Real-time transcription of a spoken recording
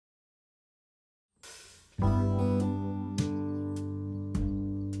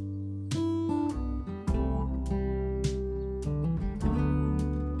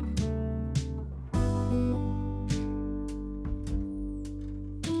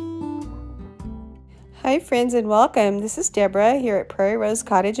Hi friends and welcome. This is Deborah here at Prairie Rose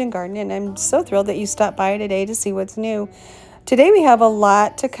Cottage and Garden, and I'm so thrilled that you stopped by today to see what's new. Today we have a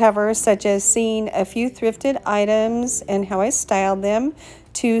lot to cover, such as seeing a few thrifted items and how I styled them,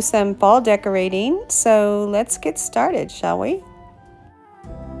 to some fall decorating. So let's get started, shall we?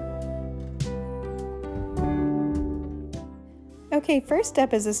 Okay, first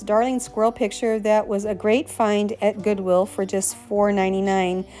up is this darling squirrel picture that was a great find at Goodwill for just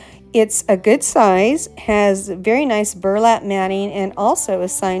 $4.99. It's a good size, has very nice burlap matting, and also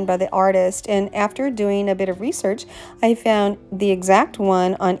is signed by the artist. And after doing a bit of research, I found the exact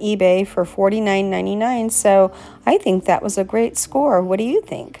one on eBay for $49.99. So I think that was a great score. What do you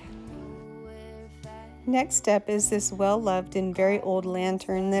think? Next up is this well-loved and very old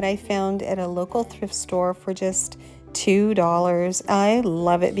lantern that I found at a local thrift store for just $2. I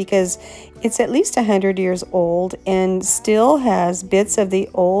love it because it's at least 100 years old and still has bits of the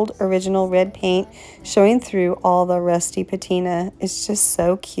old original red paint showing through all the rusty patina. It's just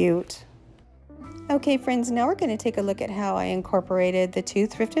so cute. Okay friends, now we're going to take a look at how I incorporated the two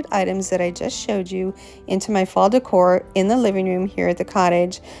thrifted items that I just showed you into my fall decor in the living room here at the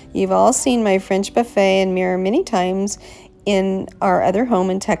cottage. You've all seen my French buffet and mirror many times in our other home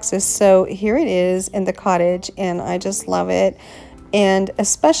in Texas, so here it is in the cottage, and I just love it, and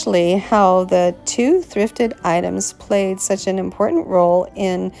especially how the two thrifted items played such an important role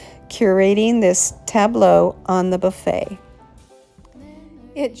in curating this tableau on the buffet.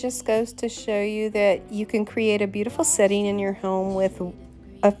 It just goes to show you that you can create a beautiful setting in your home with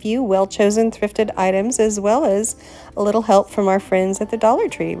a few well-chosen thrifted items, as well as a little help from our friends at the Dollar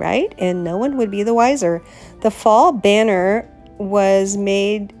Tree, right? And no one would be the wiser. The fall banner was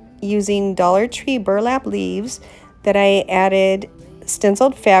made using Dollar Tree burlap leaves that I added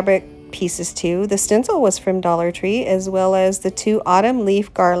stenciled fabric pieces to. The stencil was from Dollar Tree, as well as the two autumn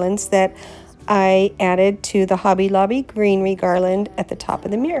leaf garlands that I added to the Hobby Lobby greenery garland at the top of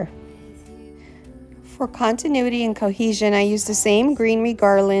the mirror. For continuity and cohesion, I used the same greenery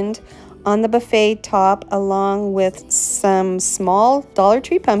garland on the buffet top, along with some small Dollar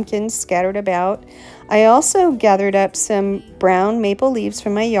Tree pumpkins scattered about. I also gathered up some brown maple leaves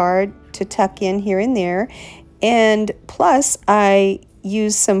from my yard to tuck in here and there, and plus I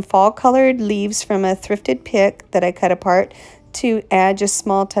used some fall colored leaves from a thrifted pick that I cut apart to add just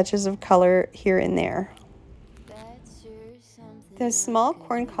small touches of color here and there. The small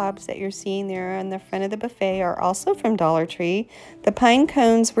corn cobs that you're seeing there on the front of the buffet are also from Dollar Tree. The pine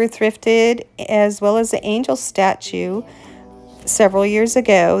cones were thrifted, as well as the angel statue several years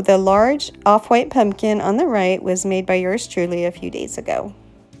ago. The large off-white pumpkin on the right was made by yours truly a few days ago.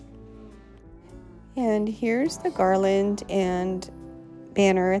 And here's the garland and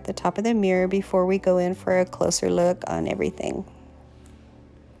banner at the top of the mirror before we go in for a closer look on everything.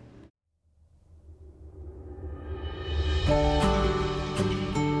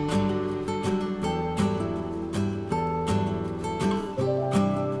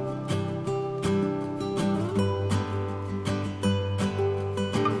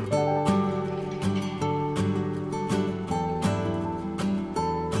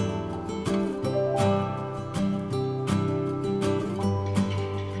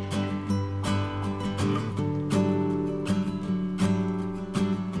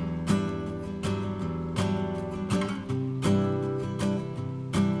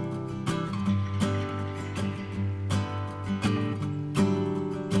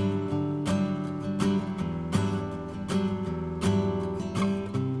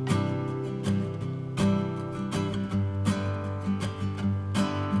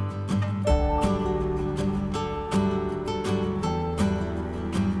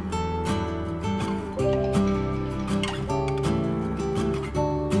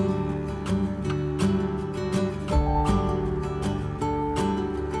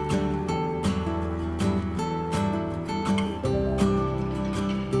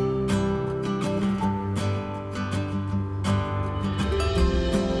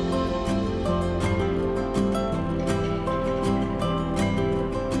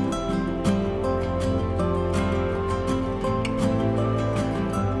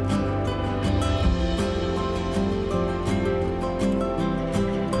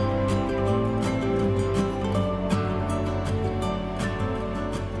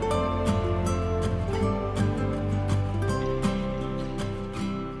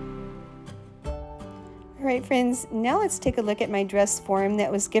 Alright friends, now let's take a look at my dress form that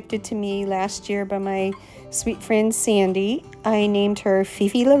was gifted to me last year by my sweet friend Sandy. I named her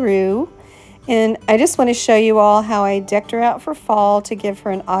Fifi LaRue, and I just want to show you all how I decked her out for fall to give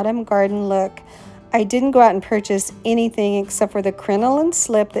her an autumn garden look. I didn't go out and purchase anything except for the crinoline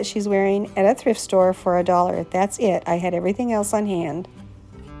slip that she's wearing at a thrift store for $1. That's it. I had everything else on hand.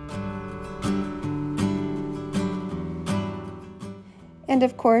 And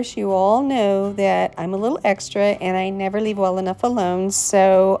of course, you all know that I'm a little extra and I never leave well enough alone,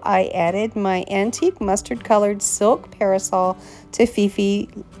 so I added my antique mustard colored silk parasol to Fifi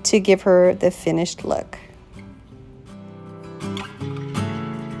to give her the finished look.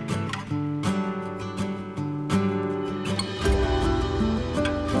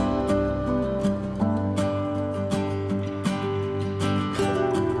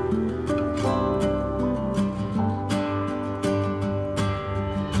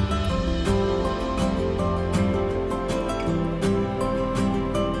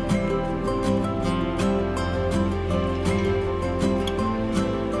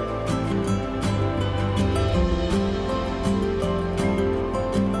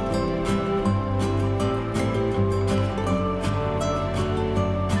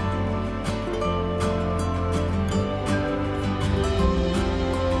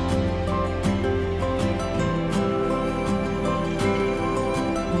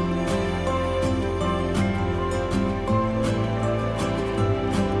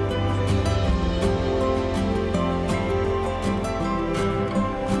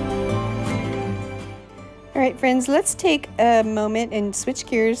 All right, friends, let's take a moment and switch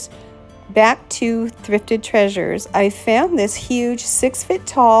gears back to Thrifted Treasures. I found this huge 6 foot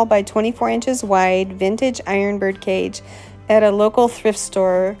tall by 24 inches wide vintage iron bird cage at a local thrift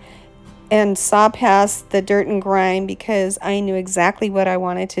store and saw past the dirt and grime because I knew exactly what I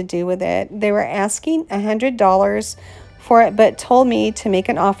wanted to do with it. They were asking $100 for it, but told me to make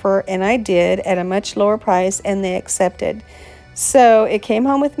an offer, and I did at a much lower price, and they accepted. So it came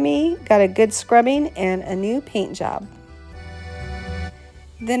home with me, got a good scrubbing and a new paint job.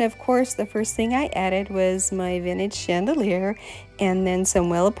 Then of course the first thing I added was my vintage chandelier and then some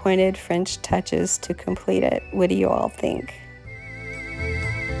well-appointed French touches to complete it. What do you all think?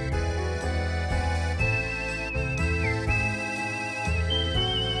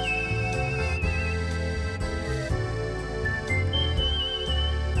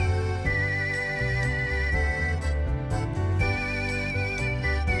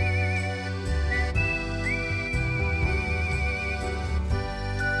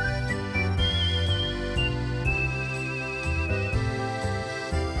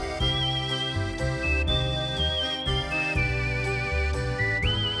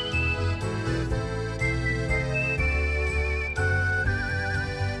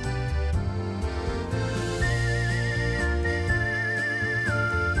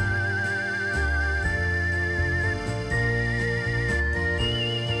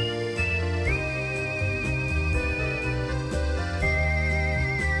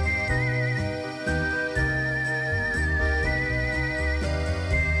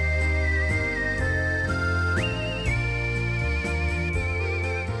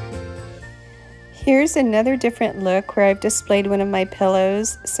 Here's another different look where I've displayed one of my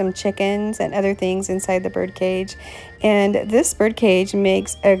pillows, some chickens, and other things inside the birdcage. And this birdcage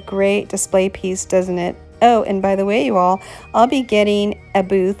makes a great display piece, doesn't it? Oh, and by the way, you all, I'll be getting a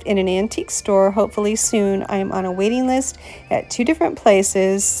booth in an antique store hopefully soon. I'm on a waiting list at 2 different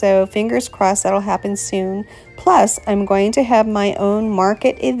places, so fingers crossed that'll happen soon. Plus, I'm going to have my own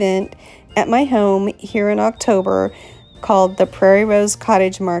market event at my home here in October called the Prairie Rose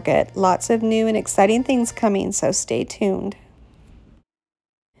Cottage Market. Lots of new and exciting things coming, so stay tuned.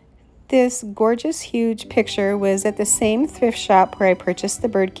 This gorgeous huge picture was at the same thrift shop where I purchased the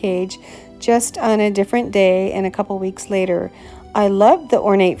birdcage, just on a different day and a couple weeks later. I loved the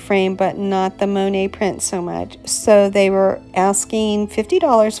ornate frame, but not the Monet print so much. So they were asking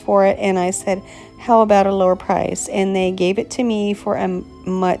 $50 for it, and I said, how about a lower price? And they gave it to me for a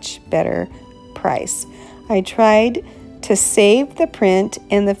much better price. I tried to save the print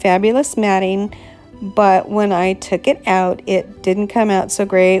and the fabulous matting, but when I took it out, it didn't come out so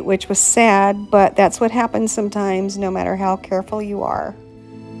great, which was sad, but that's what happens sometimes, no matter how careful you are.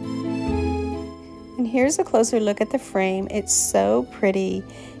 And here's a closer look at the frame. It's so pretty,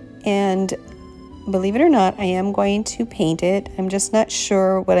 and believe it or not, I am going to paint it. I'm just not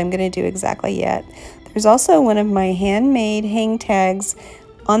sure what I'm going to do exactly yet. There's also one of my handmade hang tags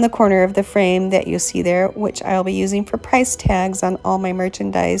on the corner of the frame that you see there, which I'll be using for price tags on all my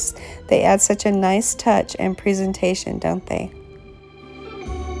merchandise. They add such a nice touch and presentation, don't they?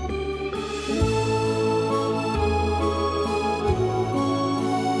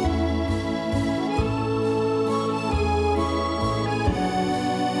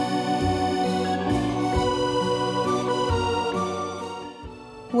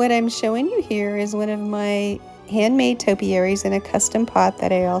 what I'm showing you here is one of my handmade topiaries in a custom pot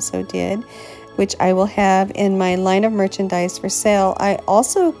that I also did, which I will have in my line of merchandise for sale. I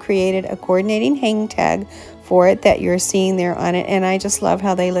also created a coordinating hang tag for it that you're seeing there on it, and I just love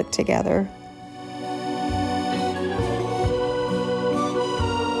how they look together.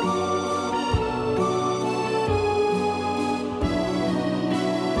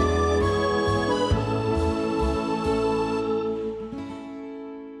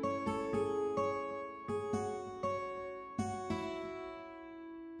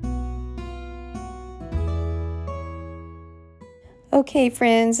 Okay,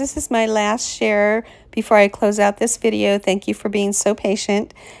 friends, this is my last share before I close out this video. Thank you for being so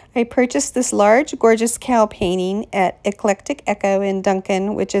patient. I purchased this large, gorgeous cow painting at Eclectic Echo in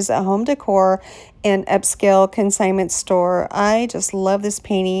Duncan, which is a home decor and upscale consignment store. I just love this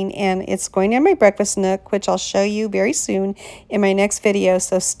painting, and it's going in my breakfast nook, which I'll show you very soon in my next video,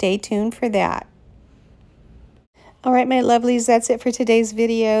 so stay tuned for that. All right, my lovelies, that's it for today's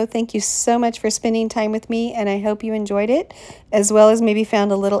video. Thank you so much for spending time with me, and I hope you enjoyed it, as well as maybe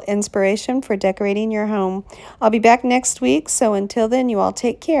found a little inspiration for decorating your home. I'll be back next week, so until then, you all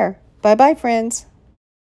take care. Bye-bye, friends.